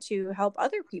on to help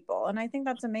other people. And I think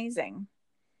that's amazing.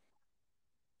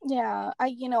 Yeah,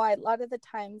 a lot of the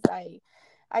times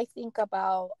I think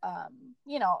about,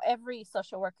 every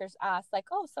social worker's asked, like,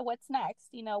 oh, so what's next?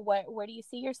 Where do you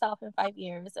see yourself in 5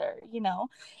 years? Or,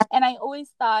 and I always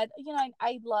thought,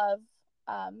 I love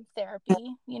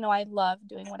therapy. I love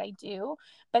doing what I do,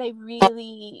 but I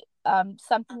really,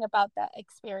 something about that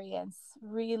experience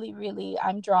really, really,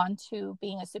 I'm drawn to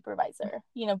being a supervisor,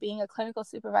 being a clinical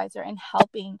supervisor and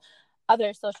helping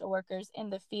other social workers in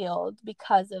the field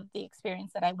because of the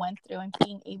experience that I went through, and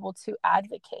being able to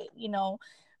advocate,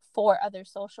 for other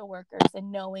social workers,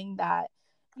 and knowing that,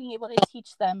 being able to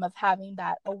teach them of having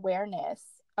that awareness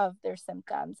of their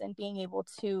symptoms, and being able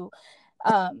to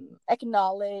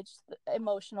acknowledge the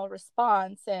emotional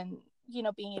response, and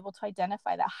being able to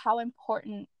identify that, how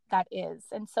important that is.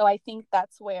 And so I think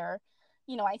that's where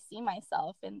I see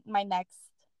myself in my next,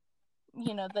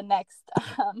 the next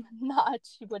notch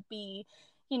would be,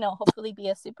 hopefully be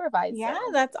a supervisor. Yeah,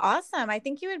 that's awesome. I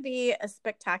think you would be a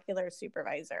spectacular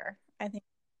supervisor. I think.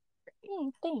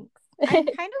 Thanks. I'm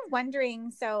kind of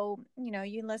wondering, so,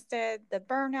 you listed the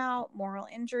burnout, moral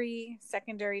injury,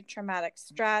 secondary traumatic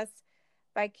stress,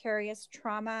 vicarious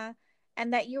trauma.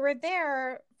 and that you were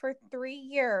there for 3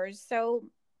 years. So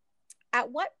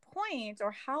at what point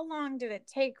or how long did it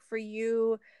take for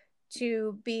you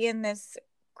to be in this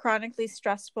chronically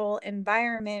stressful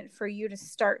environment for you to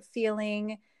start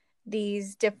feeling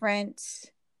these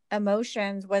different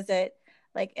emotions? Was it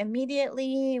like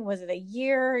immediately? Was it a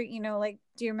year? Like,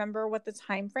 do you remember what the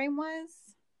time frame was?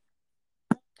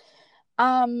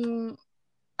 Um,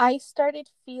 I started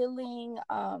feeling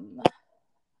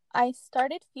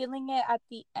it at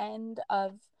the end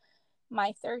of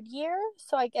my third year.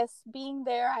 So I guess being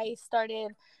there,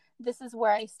 this is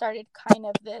where I started kind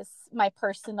of my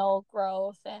personal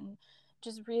growth, and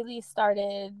just really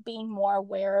started being more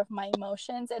aware of my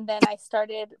emotions. And then I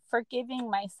started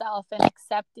forgiving myself and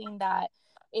accepting that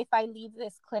if I leave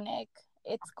this clinic,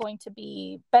 it's going to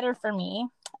be better for me,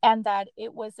 and that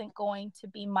it wasn't going to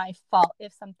be my fault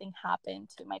if something happened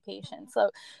to my patient.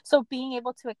 So being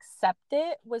able to accept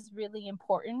it was really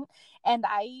important. And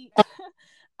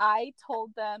I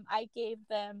told them, I gave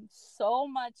them so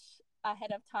much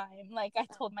ahead of time. Like, I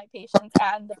told my patients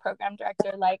and the program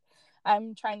director, like,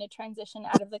 I'm trying to transition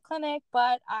out of the clinic,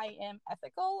 but I am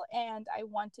ethical and I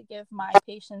want to give my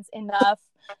patients enough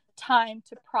time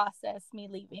to process me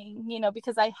leaving,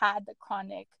 because I had the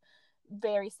chronic,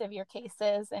 very severe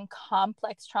cases and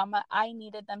complex trauma. I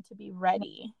needed them to be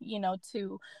ready,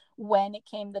 to when it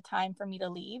came the time for me to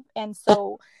leave. And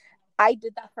so I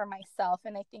did that for myself.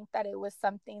 And I think that it was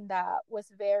something that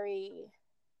was very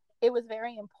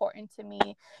important to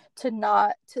me, to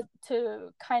not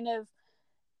to kind of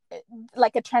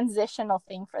like a transitional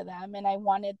thing for them. And I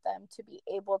wanted them to be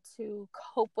able to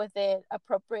cope with it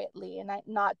appropriately, and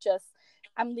not just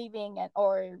I'm leaving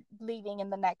or leaving in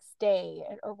the next day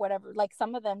or whatever. Like,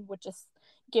 some of them would just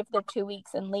give their 2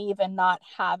 weeks and leave and not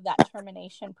have that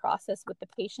termination process with the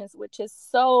patients, which is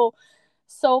so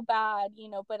bad,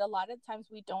 but a lot of times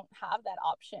we don't have that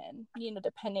option,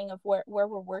 depending of where we're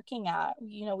working at,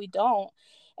 we don't.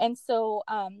 And so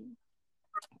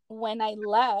when I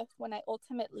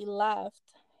ultimately left,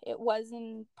 it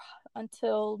wasn't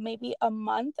until maybe a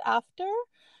month after,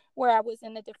 where I was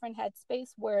in a different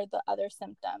headspace, where the other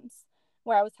symptoms,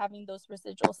 where I was having those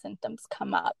residual symptoms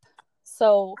come up.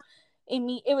 So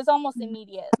it was almost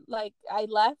immediate. Like, I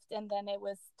left and then it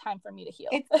was time for me to heal.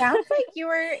 It sounds like you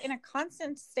were in a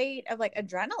constant state of like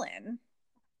adrenaline.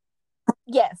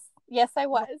 Yes, I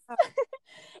was.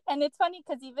 And it's funny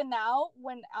because even now,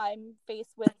 when I'm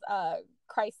faced with a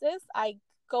crisis, I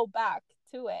go back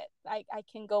to it. I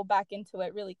can go back into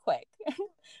it really quick,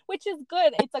 which is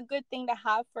good. It's a good thing to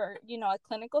have for, a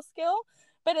clinical skill,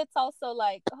 but it's also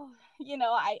like, oh,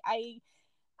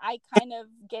 I kind of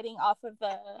getting off of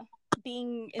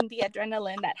being in the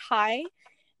adrenaline, that high,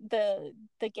 the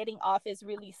getting off is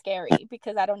really scary,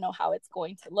 because I don't know how it's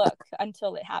going to look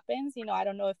until it happens. I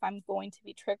don't know if I'm going to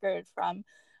be triggered from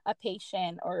a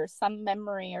patient or some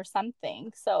memory or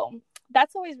something. So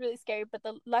that's always really scary, but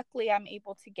luckily I'm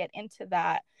able to get into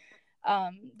that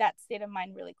state of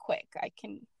mind really quick. I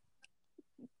can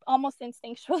almost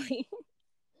instinctually.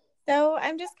 So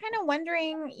I'm just kind of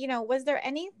wondering, was there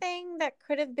anything that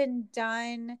could have been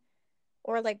done,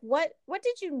 or like what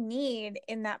did you need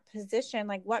in that position?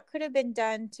 Like, what could have been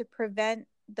done to prevent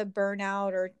the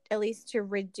burnout, or at least to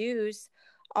reduce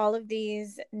all of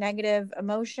these negative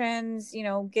emotions,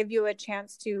 give you a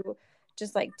chance to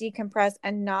just like decompress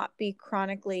and not be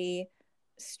chronically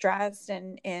stressed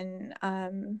and in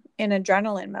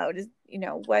adrenaline mode?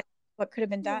 What could have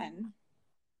been done?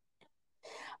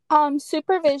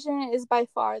 Supervision is by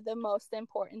far the most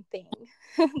important thing.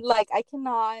 Like, I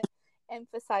cannot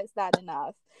emphasize that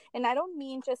enough. And I don't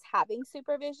mean just having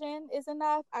supervision is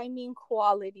enough. I mean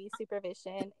quality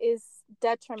supervision is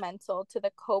detrimental to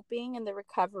the coping and the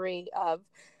recovery of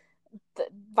the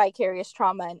vicarious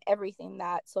trauma and everything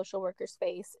that social workers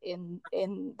face in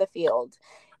the field.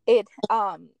 It's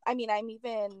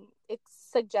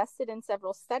suggested in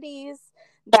several studies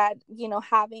that,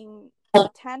 having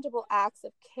tangible acts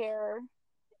of care,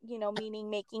 meaning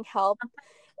making how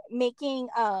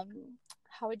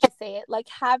would you say it, like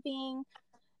having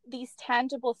these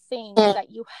tangible things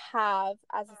that you have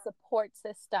as a support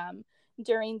system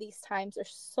during these times are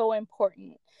so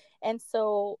important. And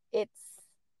so it's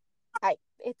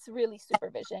really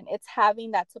supervision. It's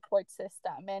having that support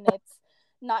system, and it's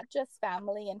not just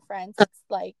family and friends. It's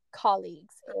like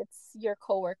colleagues, it's your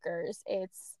coworkers,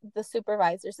 it's the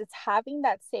supervisors. It's having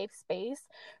that safe space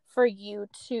for you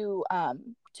to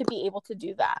be able to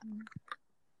do that.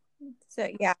 So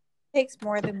yeah, it takes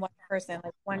more than one person,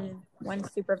 like one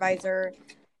supervisor.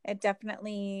 It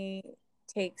definitely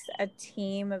takes a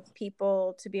team of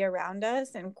people to be around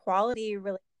us, and quality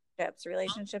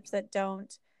relationships that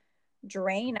don't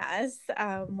drain us,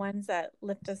 ones that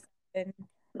lift us up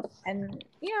and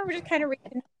we're just kind of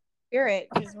reconnect spirit,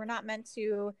 because we're not meant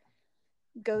to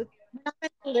we're not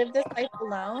meant to live this life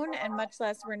alone, and much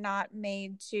less we're not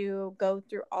made to go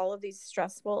through all of these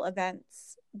stressful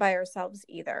events by ourselves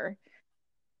either.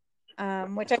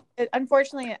 Which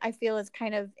unfortunately I feel is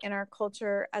kind of in our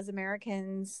culture as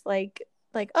Americans, like,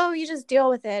 oh, you just deal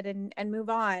with it and move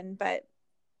on, but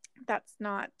that's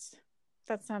not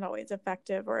always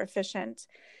effective or efficient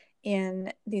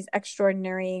in these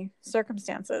extraordinary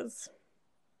circumstances.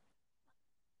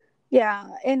 Yeah,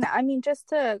 and I mean, just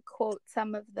to quote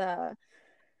some of the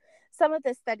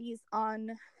studies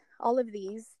on all of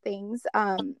these things,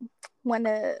 one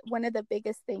of the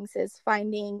biggest things is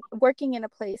working in a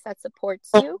place that supports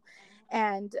you,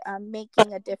 and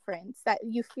making a difference, that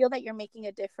you feel that you're making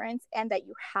a difference and that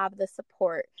you have the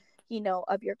support,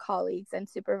 of your colleagues and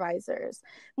supervisors.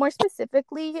 More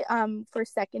specifically, for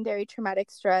secondary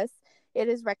traumatic stress, it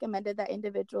is recommended that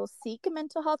individuals seek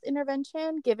mental health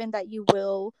intervention, given that you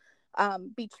will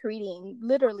be treating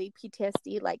literally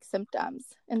PTSD like symptoms.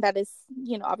 And that is,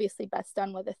 obviously best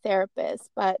done with a therapist.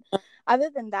 But other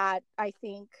than that, I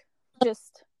think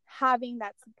just having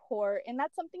that support, and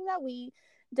that's something that we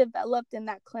developed in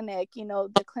that clinic.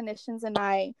 The clinicians and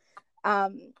I,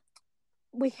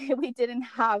 we we didn't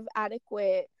have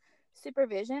adequate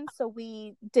supervision, so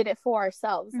we did it for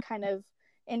ourselves, kind of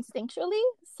instinctually.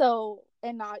 So,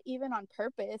 and not even on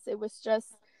purpose. It was just,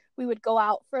 we would go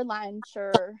out for lunch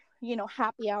or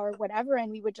happy hour, whatever,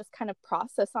 and we would just kind of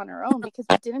process on our own because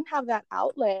we didn't have that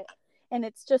outlet. And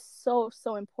it's just so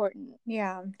important.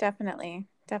 Yeah, definitely.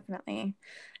 Definitely.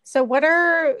 So what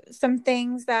are some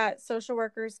things that social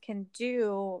workers can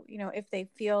do, if they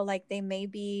feel like they may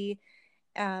be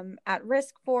at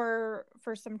risk for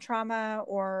some trauma,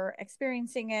 or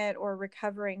experiencing it, or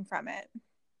recovering from it?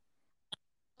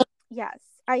 Yes,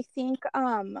 I think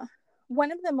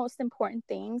one of the most important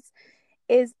things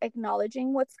is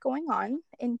acknowledging what's going on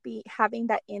and having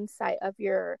that insight of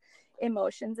your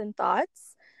emotions and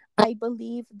thoughts. I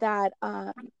believe that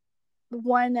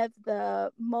one of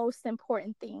the most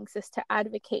important things is to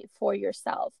advocate for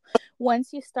yourself.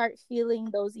 Once you start feeling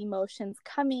those emotions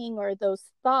coming, or those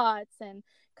thoughts, and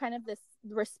kind of this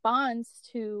response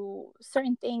to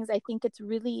certain things, I think it's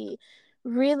really,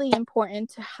 really important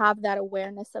to have that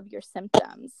awareness of your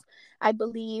symptoms. I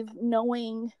believe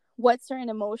knowing what certain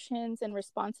emotions and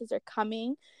responses are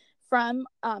coming from,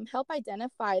 help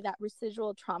identify that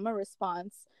residual trauma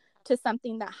response to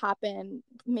something that happened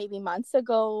maybe months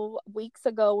ago, weeks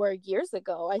ago, or years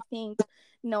ago. I think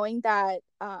knowing that,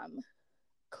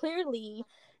 clearly,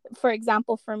 for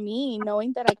example, for me,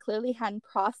 knowing that I clearly hadn't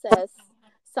processed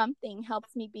something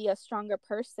helps me be a stronger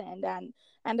person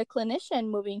and a clinician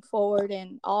moving forward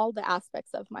in all the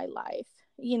aspects of my life.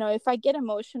 If I get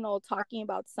emotional talking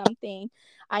about something,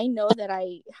 I know that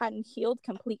I hadn't healed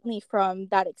completely from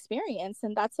that experience,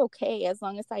 and that's okay as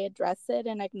long as I address it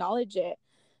and acknowledge it.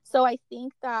 So I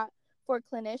think that for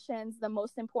clinicians, the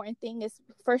most important thing is,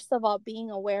 first of all,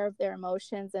 being aware of their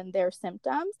emotions and their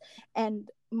symptoms, and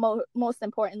most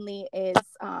importantly is,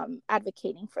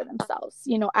 advocating for themselves,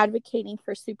 advocating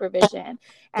for supervision.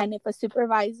 And if a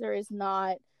supervisor is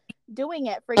not doing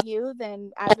it for you,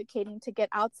 then advocating to get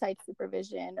outside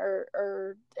supervision,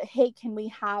 or hey, can we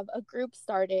have a group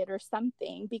started or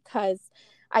something? Because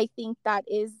I think that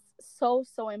is so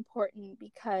important,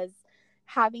 because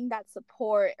having that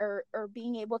support, or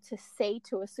being able to say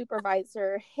to a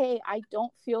supervisor, hey, I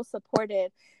don't feel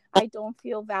supported, I don't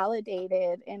feel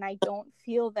validated, and I don't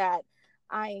feel that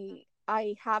I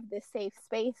have this safe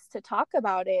space to talk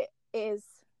about it, is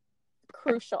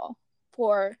crucial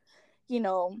for, you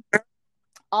know,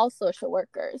 all social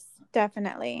workers.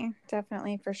 Definitely.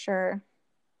 Definitely, for sure.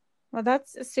 Well,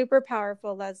 that's super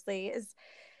powerful, Leslie.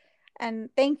 And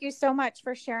thank you so much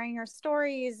for sharing your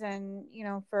stories, and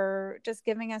for just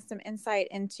giving us some insight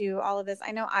into all of this.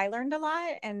 I know I learned a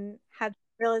lot and had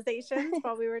realizations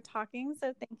while we were talking,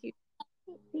 so thank you.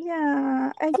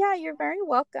 Yeah, you're very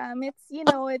welcome.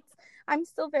 I'm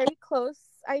still very close.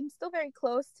 I'm still very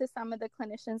close to some of the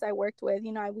clinicians I worked with.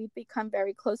 We've become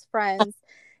very close friends.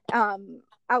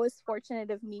 I was fortunate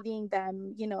of meeting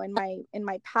them, in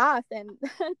my path, and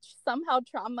somehow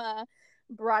trauma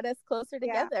brought us closer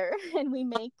Yeah. together, and we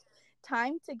make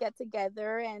time to get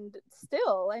together, and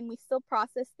we still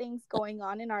process things going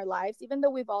on in our lives, even though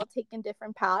we've all taken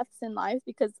different paths in life,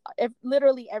 because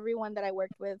literally everyone that I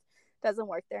worked with doesn't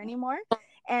work there anymore.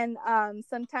 And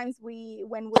sometimes we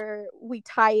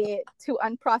tie it to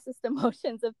unprocessed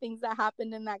emotions of things that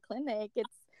happened in that clinic.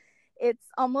 it's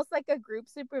almost like a group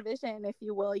supervision, if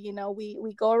you will.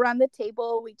 We go around the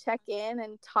table, we check in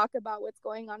and talk about what's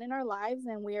going on in our lives,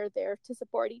 and we are there to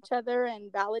support each other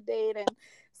and validate and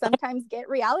sometimes get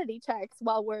reality checks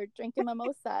while we're drinking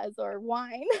mimosas or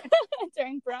wine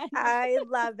during brunch. I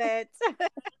love it.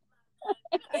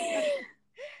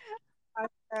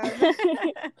 Awesome.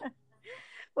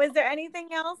 Was there anything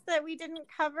else that we didn't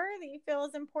cover that you feel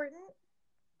is important?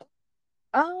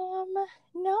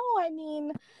 No, I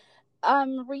mean,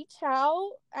 reach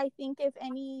out. I think if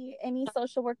any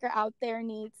social worker out there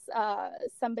needs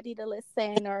somebody to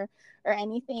listen or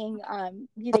anything,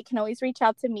 they can always reach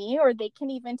out to me, or they can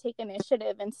even take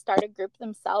initiative and start a group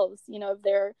themselves, if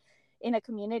they're in a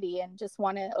community and just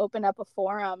want to open up a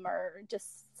forum or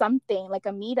just something like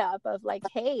a meetup of like,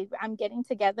 hey, I'm getting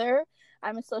together,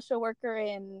 I'm a social worker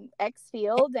in X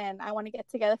field and I want to get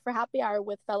together for happy hour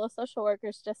with fellow social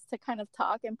workers just to kind of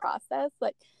talk and process,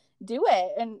 like, do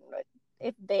it. And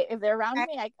if they're around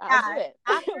me, I'll do it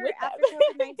after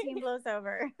COVID-19 blows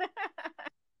over.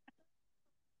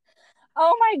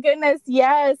 Oh my goodness,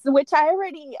 yes, which I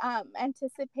already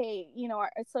anticipate. Our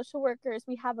social workers,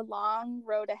 we have a long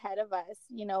road ahead of us,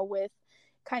 with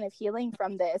kind of healing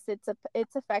from this.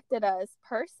 It's affected us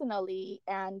personally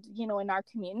and, in our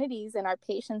communities and our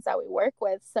patients that we work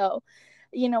with. So,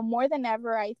 more than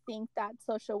ever, I think that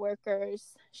social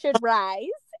workers should rise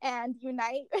and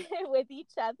unite with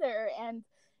each other and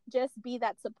just be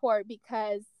that support,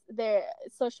 because their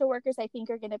social workers, I think,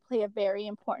 are going to play a very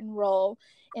important role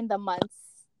in the months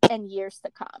and years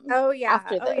to come. Oh yeah.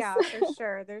 After this. Oh yeah, for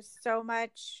sure. There's so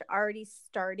much already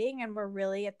starting and we're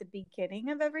really at the beginning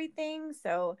of everything.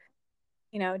 So,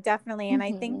 definitely. And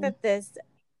I think that this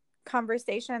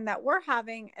conversation that we're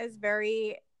having is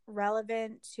very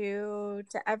relevant to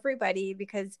everybody,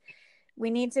 because we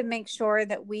need to make sure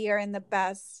that we are in the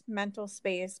best mental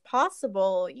space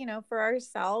possible, for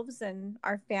ourselves and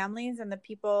our families and the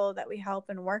people that we help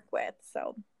and work with.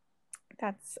 So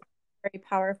that's very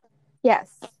powerful. Yes,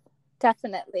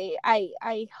 definitely.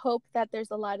 I hope that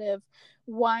there's a lot of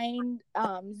wine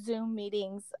Zoom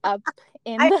meetings up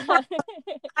in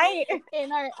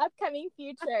in our upcoming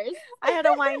futures. I had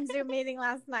a wine Zoom meeting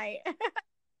last night.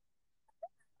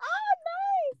 Oh,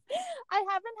 nice. I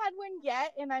haven't had one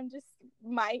yet, and I'm just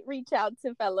might reach out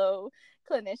to fellow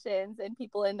clinicians and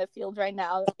people in the field right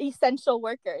now, essential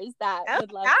workers that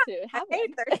would love to have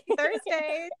one.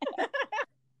 Thursday.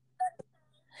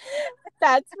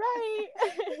 That's right.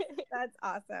 That's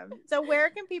awesome. So where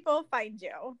can people find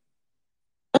you?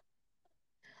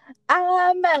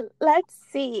 Let's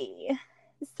see.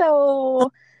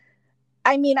 So,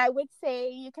 I mean, I would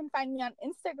say you can find me on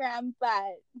Instagram,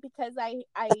 but because I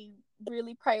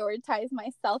really prioritize my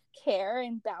self-care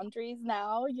and boundaries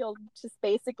now, you'll just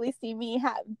basically see me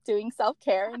doing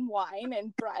self-care and wine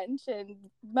and brunch and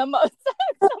mimosa.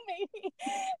 So maybe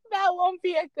that won't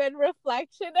be a good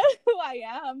reflection of who I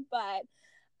am. But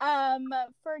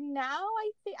for now,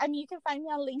 you can find me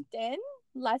on LinkedIn,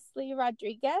 Leslie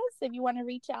Rodriguez, if you want to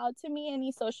reach out to me,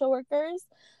 any social workers.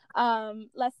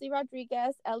 Leslie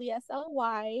Rodriguez,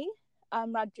 Lesly,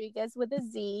 Rodriguez with a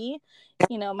Z.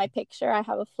 My picture, I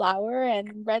have a flower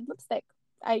and red lipstick.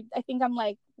 I think I'm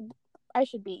like, I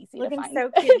should be easy looking to find.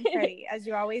 So cute and pretty, as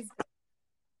you always do.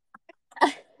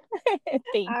 Thank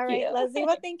you. All right, Leslie.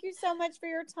 Well, thank you so much for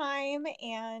your time.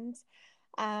 And,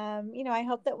 I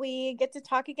hope that we get to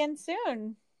talk again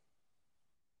soon.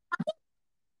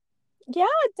 Yeah,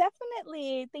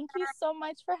 definitely. Thank you so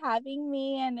much for having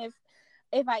me. And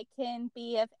if I can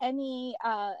be of any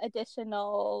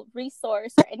additional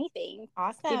resource or anything,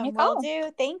 awesome. Give me a call. Will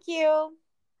do. Thank you.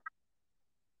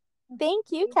 Thank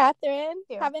you, Catherine. Thank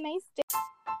you. Have a nice day.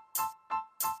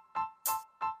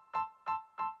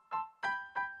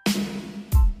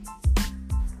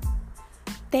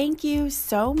 Thank you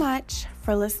so much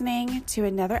for listening to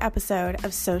another episode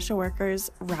of Social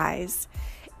Workers Rise.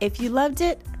 If you loved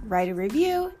it, write a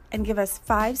review and give us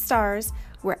 5 stars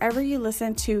wherever you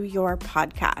listen to your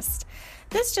podcast.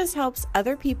 This just helps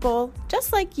other people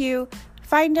just like you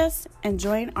find us and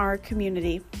join our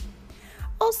community.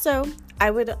 Also,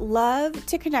 I would love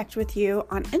to connect with you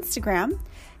on Instagram.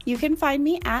 You can find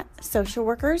me at Social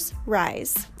Workers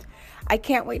Rise. I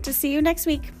can't wait to see you next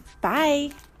week.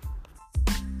 Bye.